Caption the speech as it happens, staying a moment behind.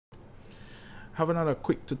have another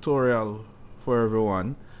quick tutorial for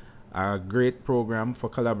everyone. A great program for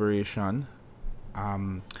collaboration.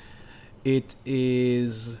 It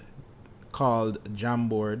is called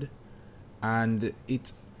Jamboard, and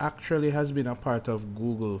it actually has been a part of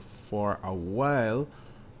Google for a while,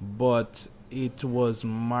 but it was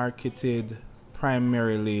marketed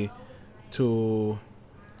primarily to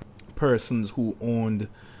persons who owned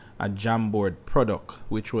a Jamboard product,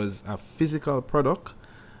 which was a physical product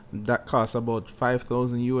that costs about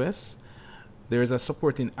 5,000 US. There is a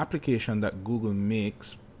supporting application that Google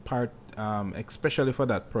makes especially for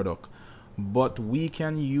that product, but we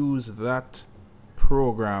can use that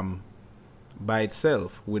program by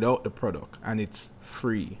itself without the product, and it's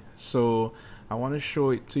free. So I want to show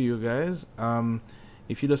it to you guys.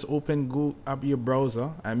 If you just open up your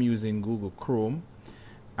browser, I'm using Google Chrome,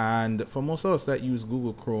 and for most of us that use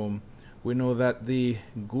Google Chrome, we know that the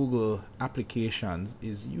Google applications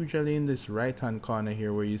is usually in this right hand corner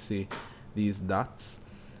here where you see these dots,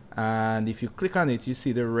 and if you click on it, you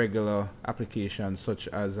see the regular applications such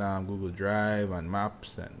as Google Drive and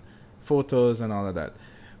Maps and Photos and all of that.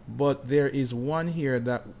 But there is one here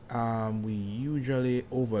that we usually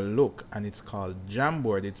overlook, and it's called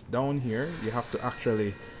Jamboard. It's down here. You have to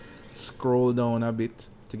actually scroll down a bit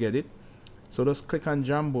to get it. So just click on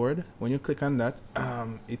Jamboard. When you click on that,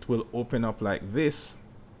 it will open up like this.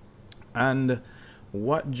 And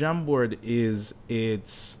what Jamboard is,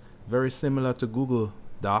 it's very similar to Google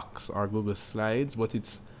Docs or Google Slides, but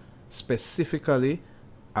it's specifically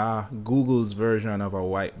Google's version of a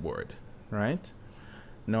whiteboard, right?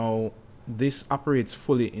 Now, this operates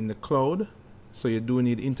fully in the cloud, so you do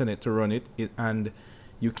need internet to run it, and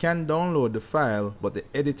you can download the file, but the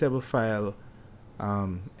editable file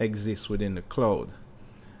exists within the cloud.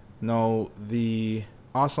 Now, the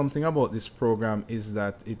awesome thing about this program is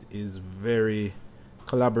that it is very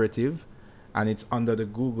collaborative, and it's under the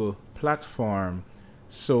Google platform.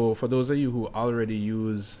 So for those of you who already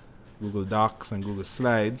use Google Docs and Google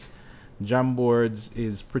Slides, Jamboards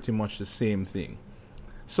is pretty much the same thing.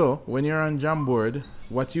 So when you're on Jamboard,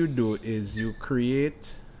 what you do is you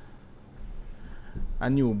create a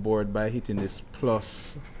new board by hitting this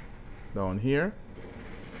plus down here.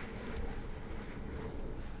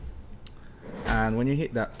 And when you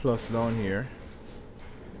hit that plus down here,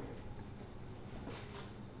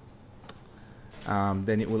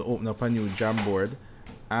 then it will open up a new Jamboard.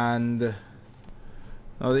 And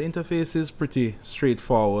now the interface is pretty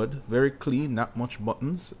straightforward, very clean, not much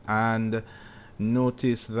buttons. And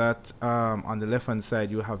notice that on the left hand side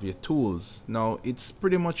you have your tools. Now it's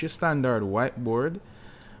pretty much your standard whiteboard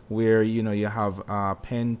where you have a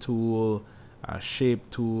pen tool, a shape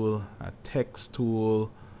tool, a text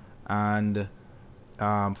tool, and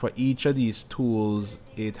for each of these tools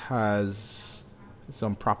it has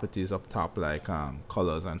some properties up top like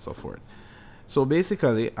colors and so forth. So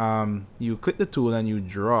basically you click the tool and you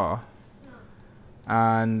draw,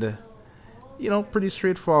 and pretty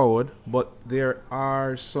straightforward, but there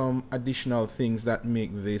are some additional things that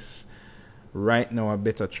make this right now a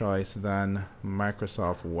better choice than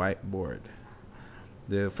Microsoft Whiteboard.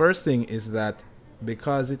 The first thing is that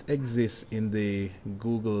because it exists in the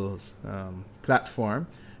Google's platform,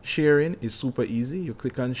 sharing is super easy. You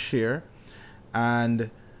click on share,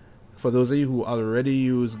 and for those of you who already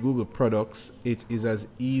use Google products, it is as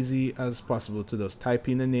easy as possible to just type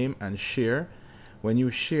in the name and share. When you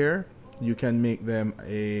share, you can make them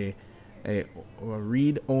a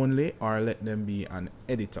read only or let them be an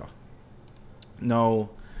editor. Now,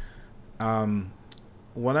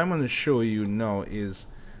 what I'm going to show you now is,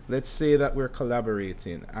 let's say that we're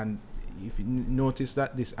collaborating, and if you notice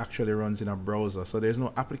that this actually runs in a browser, so there's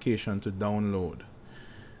no application to download.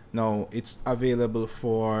 Now, it's available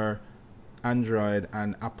for Android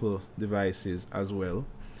and Apple devices as well.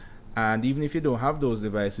 And even if you don't have those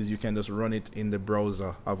devices, you can just run it in the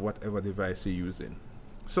browser of whatever device you're using.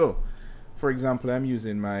 So, for example, I'm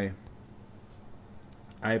using my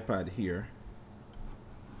iPad here.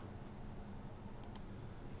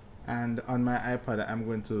 And on my iPad, I'm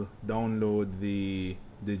going to download the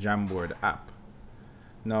Jamboard app.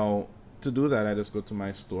 Now, to do that, I just go to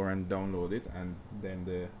my store and download it, and then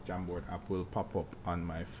the Jamboard app will pop up on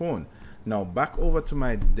my phone. Now, back over to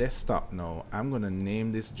my desktop now. I'm going to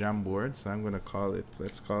name this Jamboard. So I'm going to call it,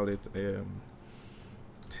 let's call it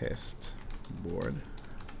test board.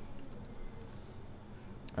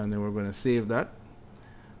 And then we're going to save that.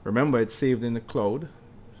 Remember, it's saved in the cloud.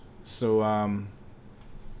 So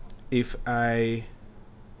if I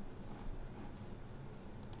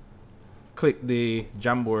click the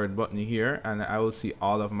Jamboard button here, and I will see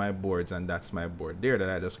all of my boards, and that's my board there that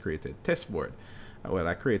I just created, test board. Well,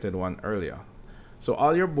 I created one earlier. So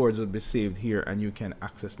all your boards will be saved here, and you can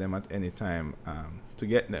access them at any time to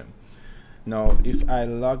get them. Now, if I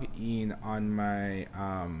log in on my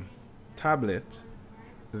tablet,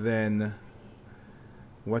 then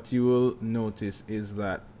what you will notice is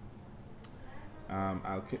that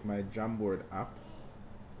I'll click my Jamboard app,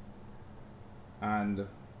 and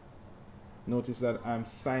notice that I'm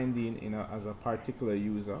signed in as a particular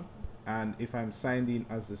user, and if I'm signed in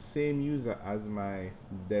as the same user as my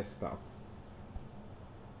desktop,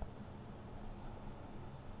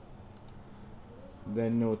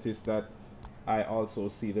 then notice that I also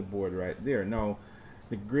see the board right there. Now,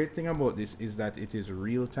 the great thing about this is that it is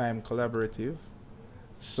real-time collaborative.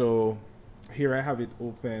 So here I have it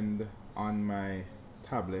opened on my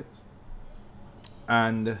tablet,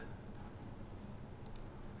 and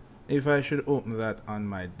if I should open that on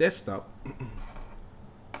my desktop,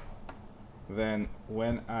 then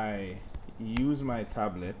when I use my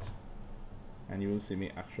tablet, and you will see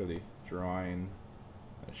me actually drawing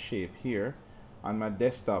a shape here on my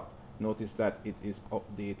desktop, notice that it is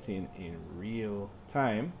updating in real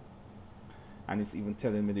time, and it's even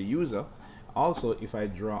telling me the user. Also, if I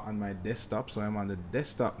draw on my desktop, so I'm on the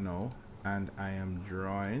desktop now and I am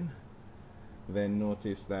drawing, then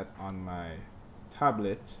notice that on my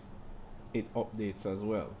tablet it updates as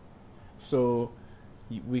well. So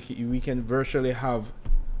we can virtually have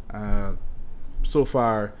so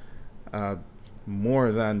far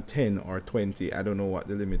more than 10 or 20, I don't know what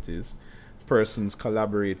the limit is, persons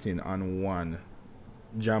collaborating on one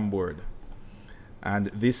Jamboard. And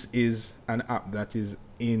this is an app that is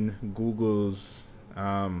in Google's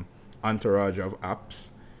entourage of apps.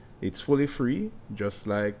 It's fully free, just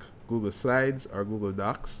like Google Slides or Google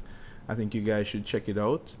Docs. I think you guys should check it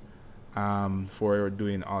out for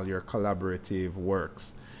doing all your collaborative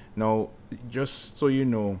works. Now, just so you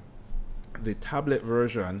know, the tablet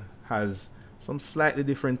version has some slightly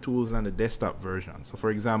different tools than the desktop version. So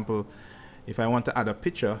for example, if I want to add a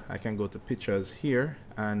picture, I can go to pictures here,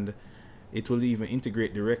 and it will even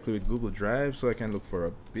integrate directly with Google Drive. So I can look for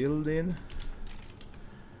a building.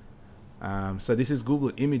 So this is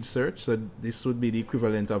Google image search. So this would be the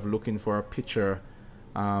equivalent of looking for a picture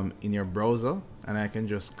in your browser, and I can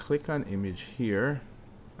just click on image here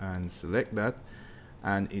and select that,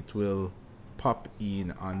 and it will pop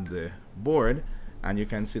in on the board, and you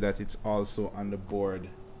can see that it's also on the board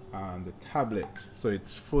on the tablet, so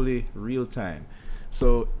it's fully real time.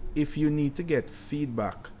 So if you need to get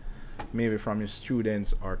feedback maybe from your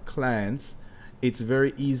students or clients, it's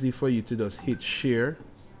very easy for you to just hit share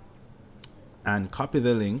and copy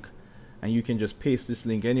the link, and you can just paste this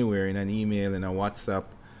link anywhere in an email, in a WhatsApp,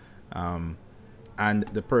 and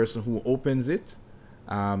the person who opens it,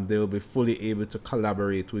 they'll be fully able to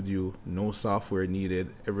collaborate with you. No software needed,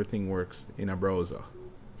 everything works in a browser.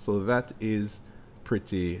 So that is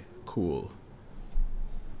pretty cool.